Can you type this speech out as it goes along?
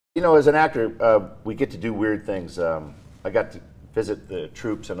You know, as an actor, we get to do weird things. I got to visit the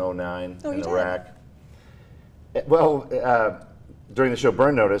troops in '09 in Iraq. Well, during the show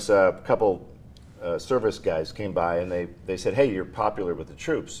Burn Notice, a couple service guys came by and they said, "Hey, you're popular with the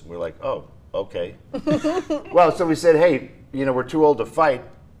troops." And we're like, "Oh, okay." Well, so we said, "Hey, you know, we're too old to fight.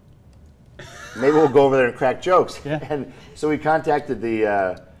 Maybe we'll go over there and crack jokes." Yeah. And so we contacted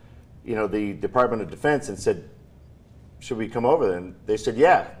the, you know, the Department of Defense and said, "Should we come over there?" And they said,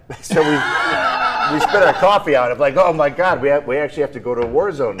 "Yeah." So we spit our coffee out. I'm like, "Oh my God, we actually have to go to a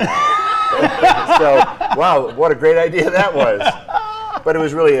war zone now." So, wow, what a great idea that was. But it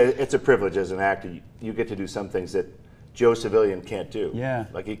was really, it's a privilege as an actor. You get to do some things that Joe Civilian can't do. Yeah.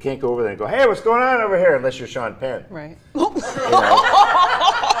 Like you can't go over there and go, "Hey, what's going on over here?" Unless you're Sean Penn. Right.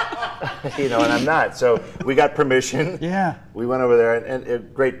 You know, and I'm not. So we got permission. Yeah. We went over there, and a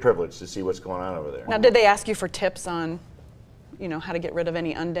great privilege to see what's going on over there. Now, did they ask you for tips on, you know, how to get rid of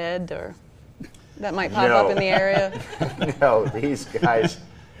any undead or that might pop up in the area? No, these guys,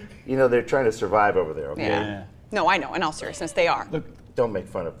 you know, they're trying to survive over there, okay? Yeah. No, I know. In all seriousness, they are. Look, don't make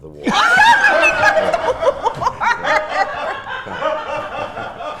fun of the war.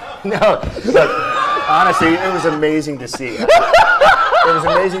 No, look, honestly, it was amazing to see. It was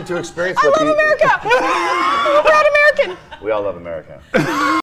amazing to experience. I love America. I'm a proud American. We all love America.